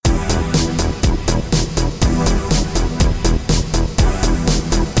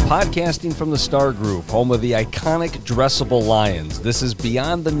podcasting from the Star Group, home of the iconic dressable lions. This is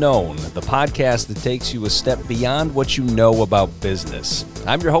Beyond the Known, the podcast that takes you a step beyond what you know about business.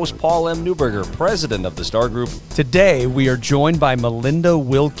 I'm your host, Paul M. Newberger, president of the Star Group. Today, we are joined by Melinda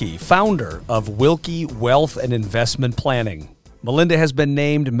Wilkie, founder of Wilkie Wealth and Investment Planning. Melinda has been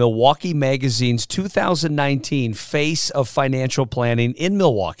named Milwaukee Magazine's 2019 Face of Financial Planning in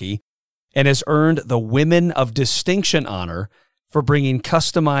Milwaukee and has earned the Women of Distinction honor for bringing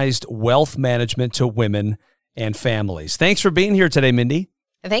customized wealth management to women and families. Thanks for being here today, Mindy.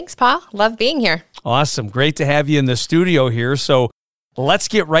 Thanks, Paul. Love being here. Awesome. Great to have you in the studio here. So let's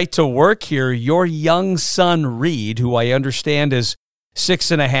get right to work here. Your young son, Reed, who I understand is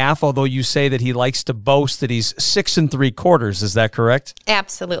 6.5, although you say that he likes to boast that he's 6 3/4. Is that correct?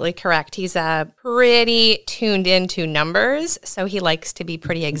 Absolutely correct. He's pretty tuned into numbers, so he likes to be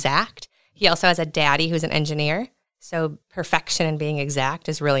pretty exact. He also has a daddy who's an engineer, so perfection and being exact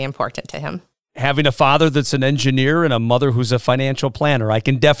is really important to him. Having a father that's an engineer and a mother who's a financial planner, I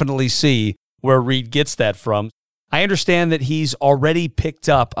can definitely see where Reed gets that from. I understand that he's already picked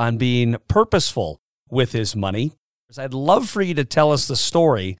up on being purposeful with his money. I'd love for you to tell us the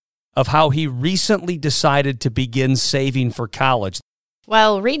story of how he recently decided to begin saving for college.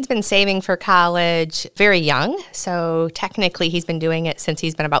 Well, Reed's been saving for college very young, so technically he's been doing it since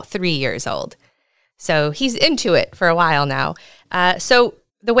he's been about 3 years old. So he's into it for a while now. So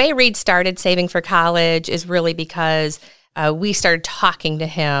the way Reed started saving for college is really because we started talking to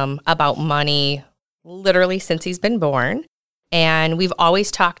him about money literally since he's been born. And we've always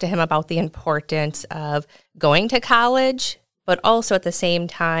talked to him about the importance of going to college, but also at the same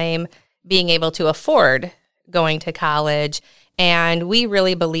time being able to afford going to college. And we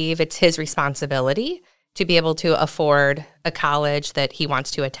really believe it's his responsibility to be able to afford a college that he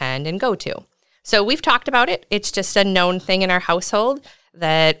wants to attend and go to. So we've talked about it. It's just a known thing in our household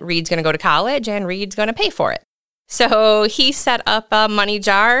that Reed's going to go to college and Reed's going to pay for it. So he set up a money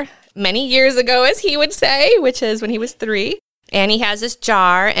jar many years ago, as he would say, which is when he was 3. And he has this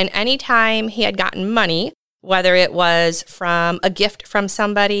jar, and anytime he had gotten money, whether it was from a gift from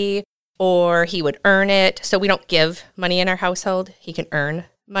somebody or he would earn it, so we don't give money in our household, he can earn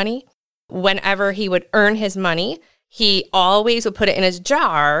money. Whenever he would earn his money, he always would put it in his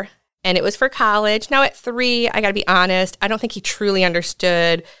jar, and it was for college. Now at 3, I got to be honest, I don't think he truly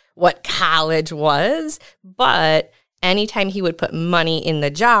understood what college was, but anytime he would put money in the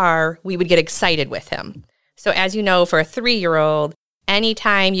jar, we would get excited with him. So as you know, for a 3-year-old,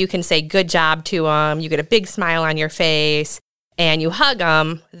 anytime you can say good job to them, you get a big smile on your face, and you hug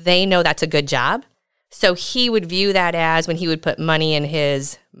them, they know that's a good job. So he would view that as when he would put money in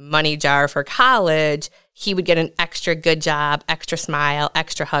his money jar for college, he would get an extra good job, extra smile,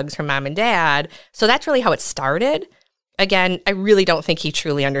 extra hugs from mom and dad. So that's really how it started. Again, I really don't think he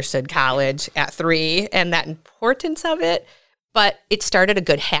truly understood college at 3 and that importance of it, but it started a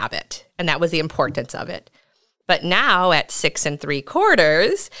good habit, and that was the importance of it. But now at 6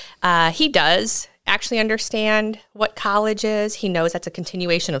 3/4, he does actually understand what college is. He knows that's a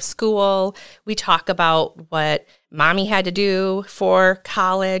continuation of school. We talk about what mommy had to do for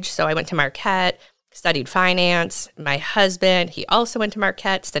college. So I went to Marquette, studied finance. My husband, he also went to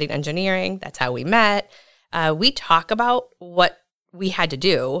Marquette, studied engineering. That's how we met. We talk about what we had to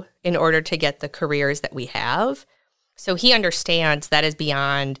do in order to get the careers that we have. So he understands that is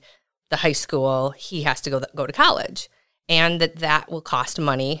beyond the high school. He has to go to college, and that will cost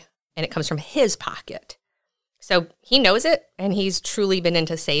money, and it comes from his pocket. So he knows it, and he's truly been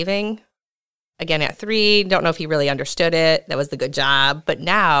into saving. Again, at 3, don't know if he really understood it. That was the good job. But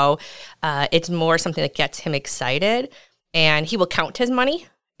now it's more something that gets him excited, and he will count his money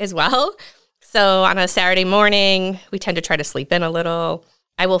as well. So on a Saturday morning, we tend to try to sleep in a little.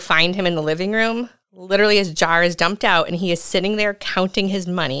 I will find him in the living room. Literally, his jar is dumped out, and he is sitting there counting his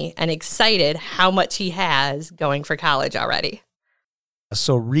money and excited how much he has going for college already.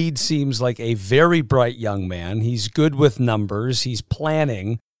 So Reed seems like a very bright young man. He's good with numbers. He's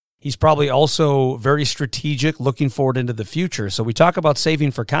planning. He's probably also very strategic, looking forward into the future. So we talk about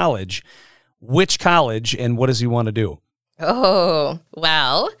saving for college. Which college, and what does he want to do? Oh,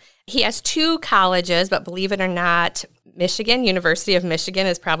 well, he has 2 colleges, but believe it or not, University of Michigan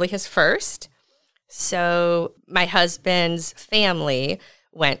is probably his first. So my husband's family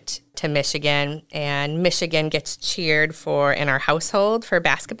went to Michigan, and Michigan gets cheered for in our household for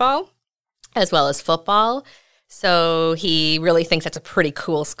basketball as well as football. So he really thinks that's a pretty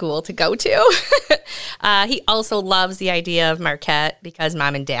cool school to go to. He also loves the idea of Marquette because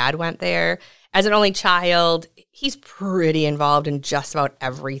mom and dad went there. As an only child, he's pretty involved in just about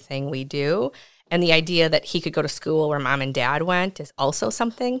everything we do. And the idea that he could go to school where mom and dad went is also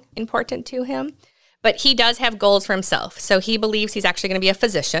something important to him. But he does have goals for himself. So he believes he's actually going to be a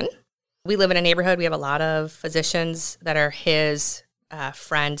physician. We live in a neighborhood. We have a lot of physicians that are his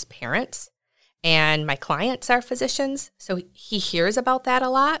friends' parents. And my clients are physicians. So he hears about that a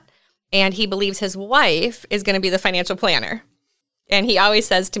lot. And he believes his wife is going to be the financial planner. And he always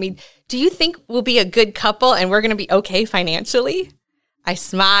says to me, do you think we'll be a good couple and we're going to be okay financially? I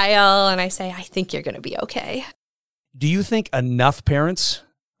smile and I say, I think you're going to be okay. Do you think enough parents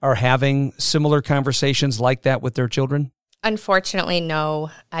are having similar conversations like that with their children? Unfortunately,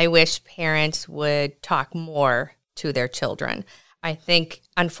 no. I wish parents would talk more to their children. I think,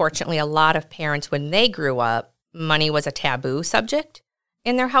 unfortunately, a lot of parents, when they grew up, money was a taboo subject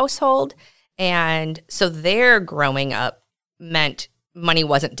in their household. And so their growing up meant money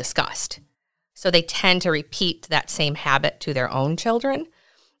wasn't discussed. So they tend to repeat that same habit to their own children.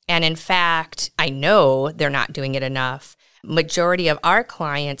 And in fact, I know they're not doing it enough. Majority of our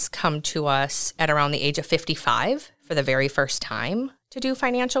clients come to us at around the age of 55 for the very first time to do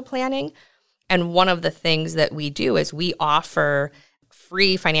financial planning. And one of the things that we do is we offer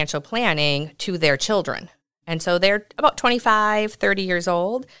free financial planning to their children. And so they're about 25, 30 years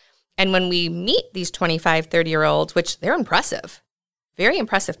old. And when we meet these 25, 30-year-olds, which they're impressive, very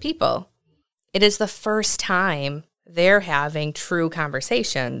impressive people, it is the first time they're having true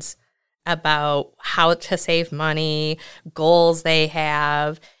conversations about how to save money, goals they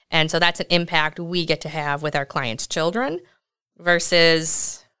have. And so that's an impact we get to have with our clients' children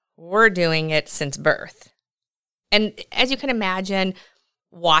versus we're doing it since birth. And as you can imagine,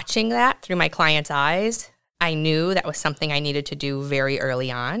 watching that through my clients' eyes, I knew that was something I needed to do very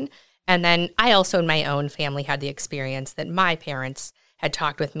early on. And then I also in my own family had the experience that my parents had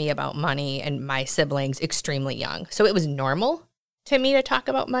talked with me about money and my siblings extremely young. So it was normal to me to talk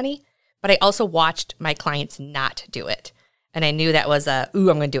about money, but I also watched my clients not do it. And I knew that was I'm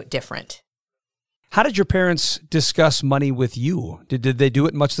going to do it different. How did your parents discuss money with you? Did they do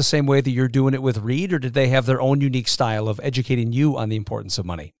it much the same way that you're doing it with Reed, or did they have their own unique style of educating you on the importance of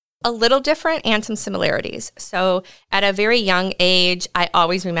money? A little different and some similarities. So at a very young age, I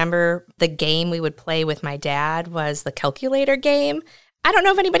always remember the game we would play with my dad was the calculator game. I don't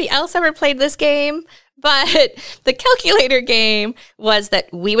know if anybody else ever played this game, but the calculator game was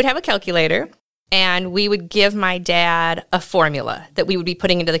that we would have a calculator and we would give my dad a formula that we would be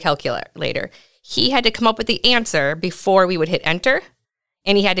putting into the calculator. He had to come up with the answer before we would hit enter,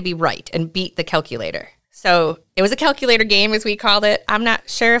 and he had to be right and beat the calculator. So it was a calculator game, as we called it. I'm not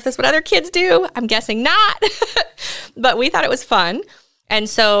sure if this is what other kids do. I'm guessing not. But we thought it was fun. And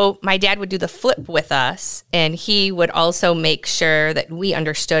so my dad would do the flip with us, and he would also make sure that we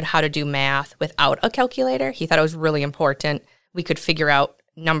understood how to do math without a calculator. He thought it was really important. We could figure out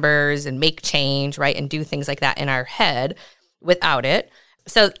numbers and make change, right, and do things like that in our head without it.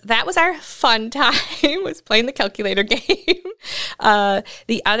 So that was our fun time, was playing the calculator game.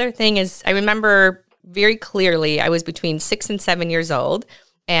 The other thing is I remember very clearly, I was between 6 and 7 years old,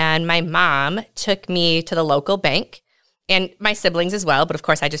 and my mom took me to the local bank, and my siblings as well, but of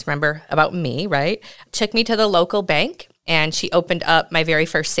course I just remember about me, right? Took me to the local bank, and she opened up my very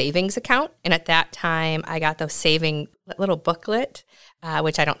first savings account, and at that time I got the saving little booklet,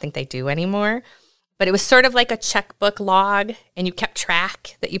 which I don't think they do anymore, but it was sort of like a checkbook log, and you kept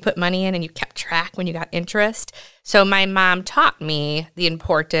track that you put money in, and you kept track when you got interest. So my mom taught me the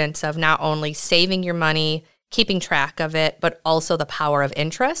importance of not only saving your money, keeping track of it, but also the power of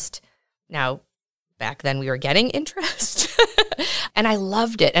interest. Now, back then we were getting interest, and I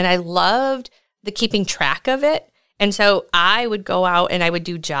loved it, and I loved the keeping track of it. And so I would go out and I would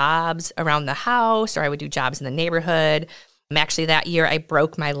do jobs around the house, or I would do jobs in the neighborhood. Actually, that year I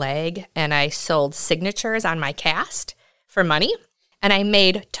broke my leg and I sold signatures on my cast for money, and I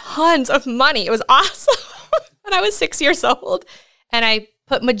made tons of money. It was awesome. And I was 6 years old, and I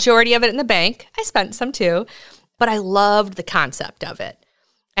put majority of it in the bank. I spent some too, but I loved the concept of it.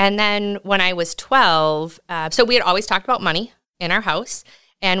 And then when I was 12, so we had always talked about money in our house.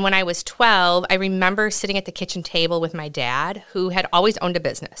 And when I was 12, I remember sitting at the kitchen table with my dad, who had always owned a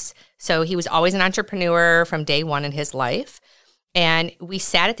business. So he was always an entrepreneur from day one in his life. And we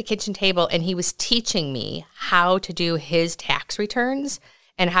sat at the kitchen table, and he was teaching me how to do his tax returns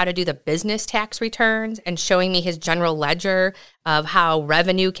and how to do the business tax returns, and showing me his general ledger of how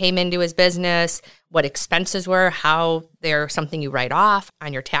revenue came into his business, what expenses were, how they're something you write off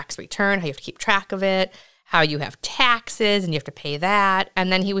on your tax return, how you have to keep track of it, how you have taxes and you have to pay that.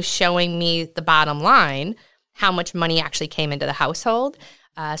 And then he was showing me the bottom line, how much money actually came into the household.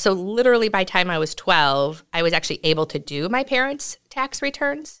 So literally by the time I was 12, I was actually able to do my parents' tax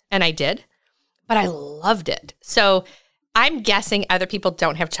returns, and I did. but I loved it. So I'm guessing other people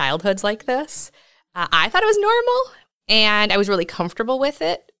don't have childhoods like this. I thought it was normal and I was really comfortable with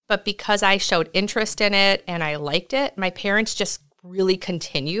it. But because I showed interest in it and I liked it, my parents just really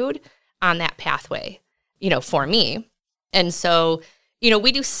continued on that pathway, for me. And so,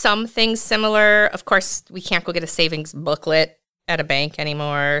 we do some things similar. Of course, we can't go get a savings booklet at a bank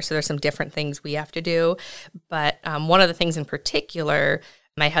anymore. So there's some different things we have to do. But one of the things in particular,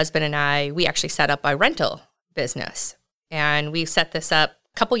 my husband and I, we actually set up a rental business. And we set this up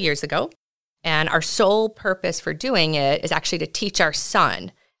a couple years ago. And our sole purpose for doing it is actually to teach our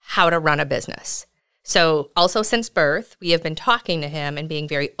son how to run a business. So also since birth, we have been talking to him and being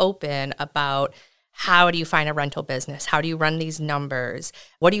very open about how do you find a rental business? How do you run these numbers?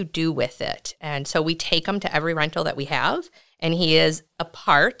 What do you do with it? And so we take him to every rental that we have, and he is a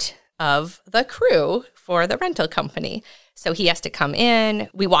part of the crew for the rental company. So he has to come in,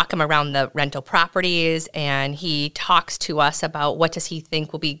 we walk him around the rental properties, and he talks to us about what does he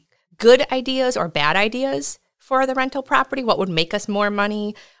think will be good ideas or bad ideas for the rental property, what would make us more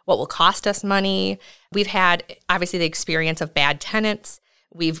money, what will cost us money. We've had, obviously, the experience of bad tenants.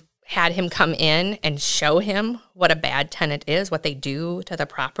 We've had him come in and show him what a bad tenant is, what they do to the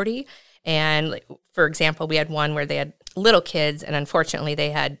property. And for example, we had one where they had little kids, and unfortunately they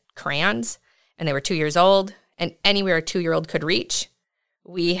had crayons, and they were 2 years old, and anywhere a 2-year-old could reach,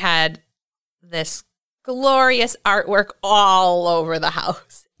 we had this glorious artwork all over the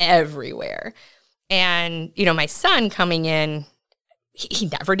house, everywhere. And, my son coming in, he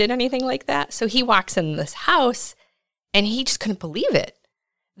never did anything like that. So he walks in this house and he just couldn't believe it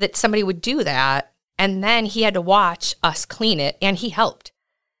that somebody would do that. And then he had to watch us clean it, and he helped.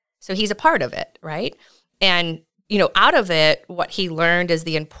 So he's a part of it, right? And, out of it, what he learned is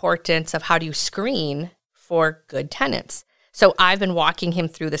the importance of how do you screen for good tenants. So I've been walking him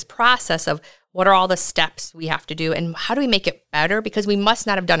through this process of what are all the steps we have to do and how do we make it better, because we must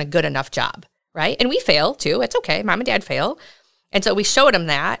not have done a good enough job. Right? And we fail too. It's okay. Mom and dad fail. And so we showed him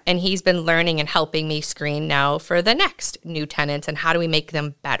that, and he's been learning and helping me screen now for the next new tenants and how do we make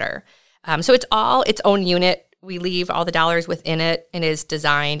them better. So it's all its own unit. We leave all the dollars within it, and is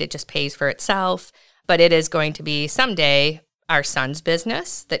designed. It just pays for itself. But it is going to be someday our son's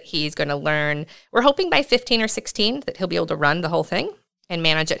business that he's going to learn. We're hoping by 15 or 16 that he'll be able to run the whole thing and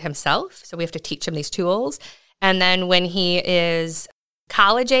manage it himself. So we have to teach him these tools. And then when he is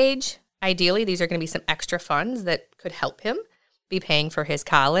college age, ideally, these are going to be some extra funds that could help him be paying for his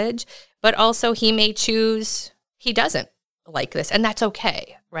college. But also, he may choose he doesn't like this, and that's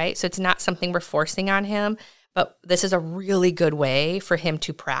okay, right? So it's not something we're forcing on him, but this is a really good way for him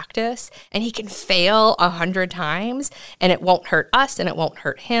to practice. And he can fail 100 times, and it won't hurt us, and it won't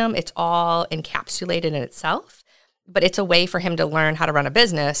hurt him. It's all encapsulated in itself. But it's a way for him to learn how to run a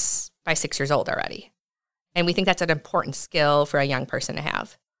business by 6 years old already. And we think that's an important skill for a young person to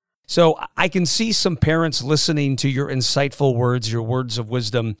have. So I can see some parents listening to your insightful words, your words of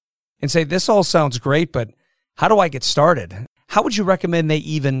wisdom, and say, this all sounds great, but how do I get started? How would you recommend they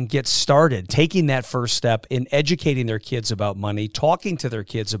even get started, taking that first step in educating their kids about money, talking to their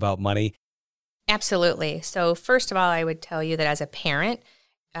kids about money? Absolutely. So first of all, I would tell you that as a parent,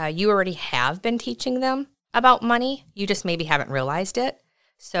 you already have been teaching them about money. You just maybe haven't realized it.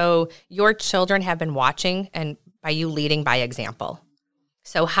 So your children have been watching, and by you leading by example.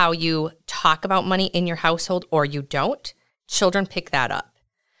 So how you talk about money in your household or you don't, children pick that up.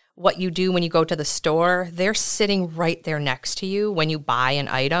 What you do when you go to the store, they're sitting right there next to you when you buy an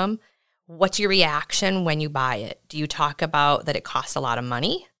item. What's your reaction when you buy it? Do you talk about that it costs a lot of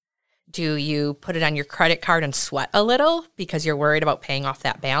money? Do you put it on your credit card and sweat a little because you're worried about paying off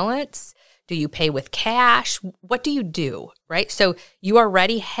that balance? Do you pay with cash? What do you do, right? So you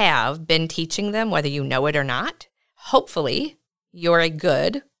already have been teaching them, whether you know it or not. Hopefully, you're a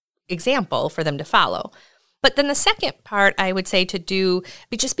good example for them to follow. But then the second part I would say to do,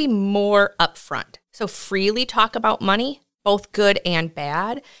 just be more upfront. So freely talk about money, both good and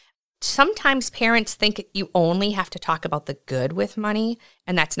bad. Sometimes parents think you only have to talk about the good with money,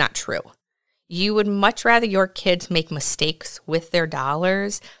 and that's not true. You would much rather your kids make mistakes with their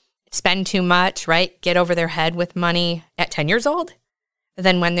dollars, spend too much, right? Get over their head with money at 10 years old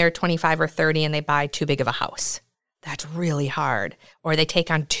than when they're 25 or 30 and they buy too big of a house. That's really hard. Or they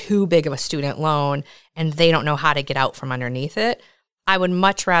take on too big of a student loan and they don't know how to get out from underneath it. I would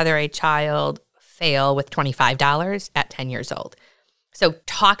much rather a child fail with $25 at 10 years old. So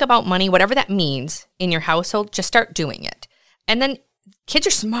talk about money, whatever that means in your household, just start doing it. And then kids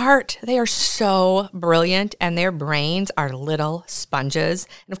are smart. They are so brilliant, and their brains are little sponges.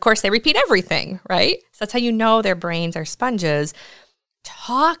 And of course, they repeat everything, right? So that's how you know their brains are sponges.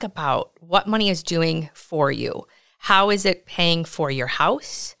 talk about what money is doing for you. How is it paying for your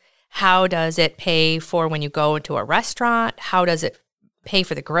house? How does it pay for when you go into a restaurant? How does it pay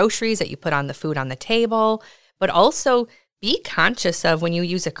for the groceries that you put on the food on the table? But also be conscious of when you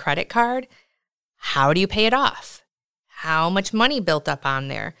use a credit card, how do you pay it off? How much money built up on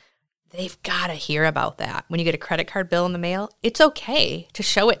there? They've got to hear about that. When you get a credit card bill in the mail, it's okay to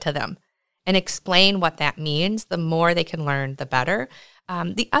show it to them and explain what that means. The more they can learn, the better.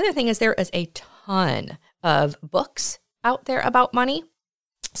 The other thing is there is a ton of books out there about money.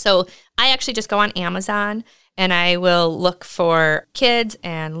 So I actually just go on Amazon and I will look for kids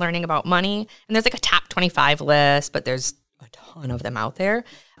and learning about money. And there's like a top 25 list, but there's a ton of them out there.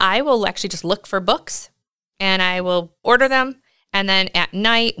 I will actually just look for books and I will order them. And then at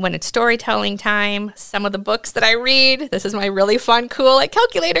night, when it's storytelling time, some of the books that I read, this is my really fun, cool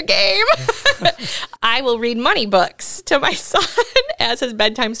calculator game. I will read money books to my son as his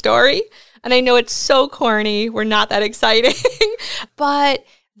bedtime story. And I know it's so corny. We're not that exciting. But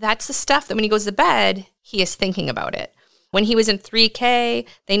that's the stuff that when he goes to bed, he is thinking about it. When he was in 3K,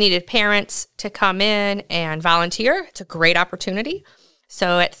 they needed parents to come in and volunteer. It's a great opportunity.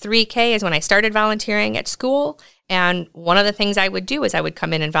 So at 3K is when I started volunteering at school. And one of the things I would do is I would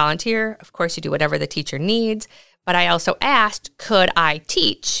come in and volunteer. Of course, you do whatever the teacher needs. But I also asked, could I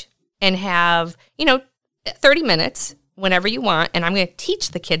teach and have, 30 minutes whenever you want, and I'm going to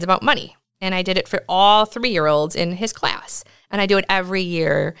teach the kids about money. And I did it for all 3-year-olds in his class. And I do it every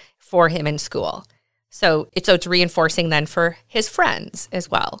year for him in school. So it's reinforcing then for his friends as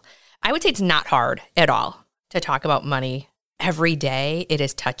well. I would say it's not hard at all to talk about money every day. It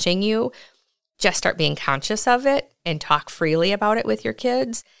is touching you. Just start being conscious of it and talk freely about it with your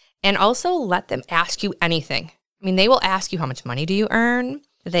kids. And also let them ask you anything. I mean, they will ask you, how much money do you earn?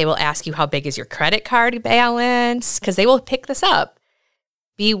 They will ask you, how big is your credit card balance? Because they will pick this up.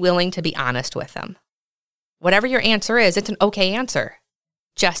 Be willing to be honest with them. Whatever your answer is, it's an okay answer.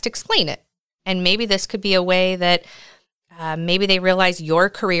 Just explain it. And maybe this could be a way that maybe they realize your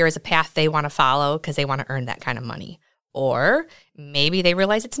career is a path they want to follow because they want to earn that kind of money. Or maybe they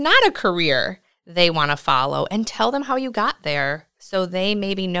realize it's not a career they want to follow, and tell them how you got there so they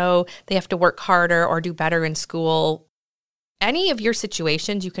maybe know they have to work harder or do better in school. Any of your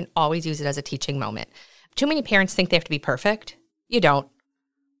situations, you can always use it as a teaching moment. Too many parents think they have to be perfect. You don't.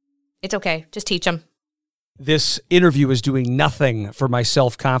 It's okay. Just teach them. This interview is doing nothing for my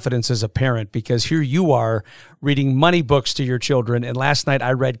self-confidence as a parent, because here you are reading money books to your children, and last night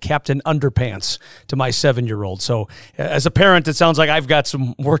I read Captain Underpants to my 7-year-old. So as a parent, it sounds like I've got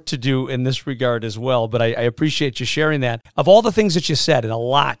some work to do in this regard as well, but I appreciate you sharing that. Of all the things that you said, and a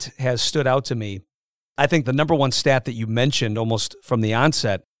lot has stood out to me, I think the number one stat that you mentioned almost from the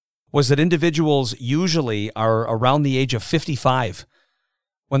onset was that individuals usually are around the age of 55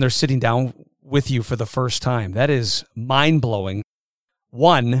 when they're sitting down with you for the first time. That is mind-blowing.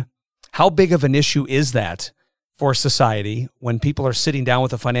 One, how big of an issue is that for society when people are sitting down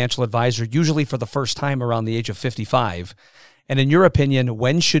with a financial advisor, usually for the first time around the age of 55? And in your opinion,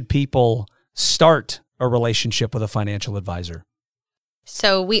 when should people start a relationship with a financial advisor?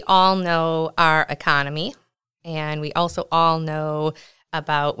 So we all know our economy, and we also all know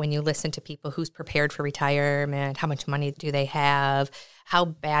about when you listen to people who's prepared for retirement, how much money do they have, how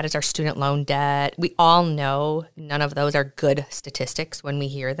bad is our student loan debt. We all know none of those are good statistics when we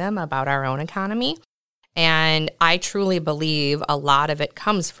hear them about our own economy. And I truly believe a lot of it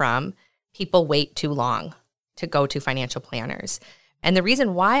comes from people wait too long to go to financial planners. And the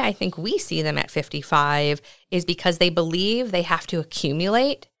reason why I think we see them at 55 is because they believe they have to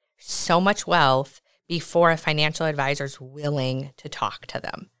accumulate so much wealth before a financial advisor is willing to talk to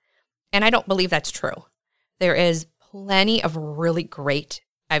them. And I don't believe that's true. There is plenty of really great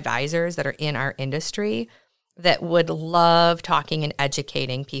advisors that are in our industry that would love talking and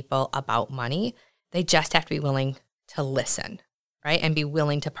educating people about money. They just have to be willing to listen, right? And be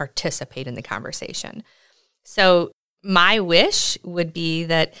willing to participate in the conversation. So my wish would be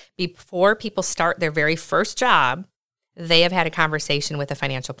that before people start their very first job, they have had a conversation with a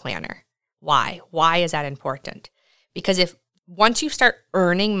financial planner. Why? Why is that important? Because if once you start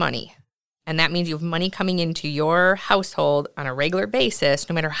earning money, and that means you have money coming into your household on a regular basis,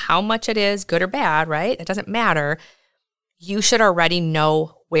 no matter how much it is, good or bad, right? It doesn't matter. You should already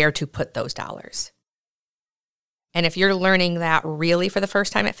know where to put those dollars. And if you're learning that really for the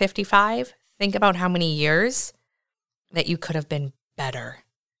first time at 55, think about how many years that you could have been better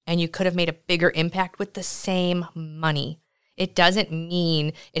and you could have made a bigger impact with the same money. It doesn't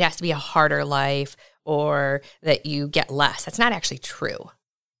mean it has to be a harder life or that you get less. That's not actually true.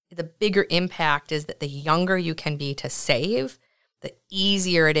 The bigger impact is that the younger you can be to save, the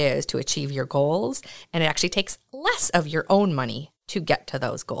easier it is to achieve your goals, and it actually takes less of your own money to get to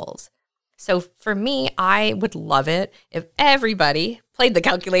those goals. So for me, I would love it if everybody played the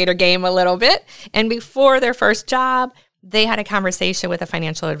calculator game a little bit, and before their first job, they had a conversation with a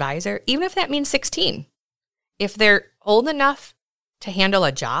financial advisor, even if that means 16. If they're old enough to handle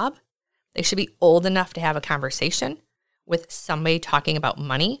a job, they should be old enough to have a conversation with somebody talking about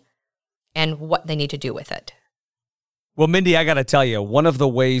money and what they need to do with it. Well, Mindy, I got to tell you, one of the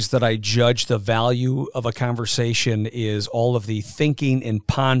ways that I judge the value of a conversation is all of the thinking and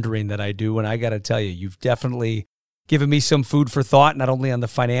pondering that I do. And I got to tell you, you've definitely given me some food for thought, not only on the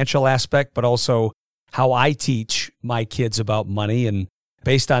financial aspect, but also how I teach my kids about money. And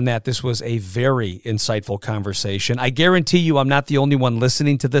based on that, this was a very insightful conversation. I guarantee you I'm not the only one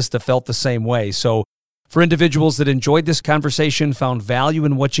listening to this that felt the same way. So for individuals that enjoyed this conversation, found value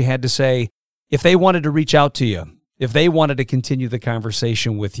in what you had to say, if they wanted to reach out to you, if they wanted to continue the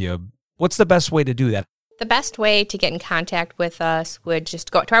conversation with you, what's the best way to do that? The best way to get in contact with us would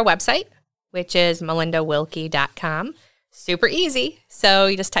just go to our website, which is melindawilkie.com. Super easy. So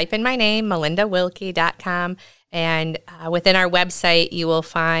you just type in my name, melindawilkie.com, and within our website, you will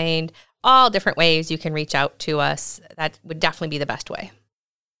find all different ways you can reach out to us. That would definitely be the best way.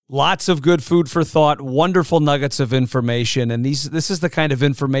 Lots of good food for thought, wonderful nuggets of information, and this is the kind of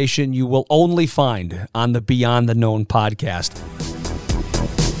information you will only find on the Beyond the Known podcast.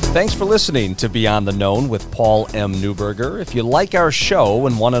 Thanks for listening to Beyond the Known with Paul M. Neuberger. If you like our show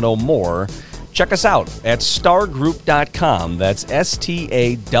and want to know more, check us out at stargroup.com. That's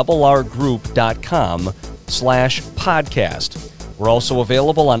STARrgroup.com/podcast. We're also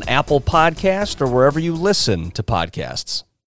available on Apple Podcast or wherever you listen to podcasts.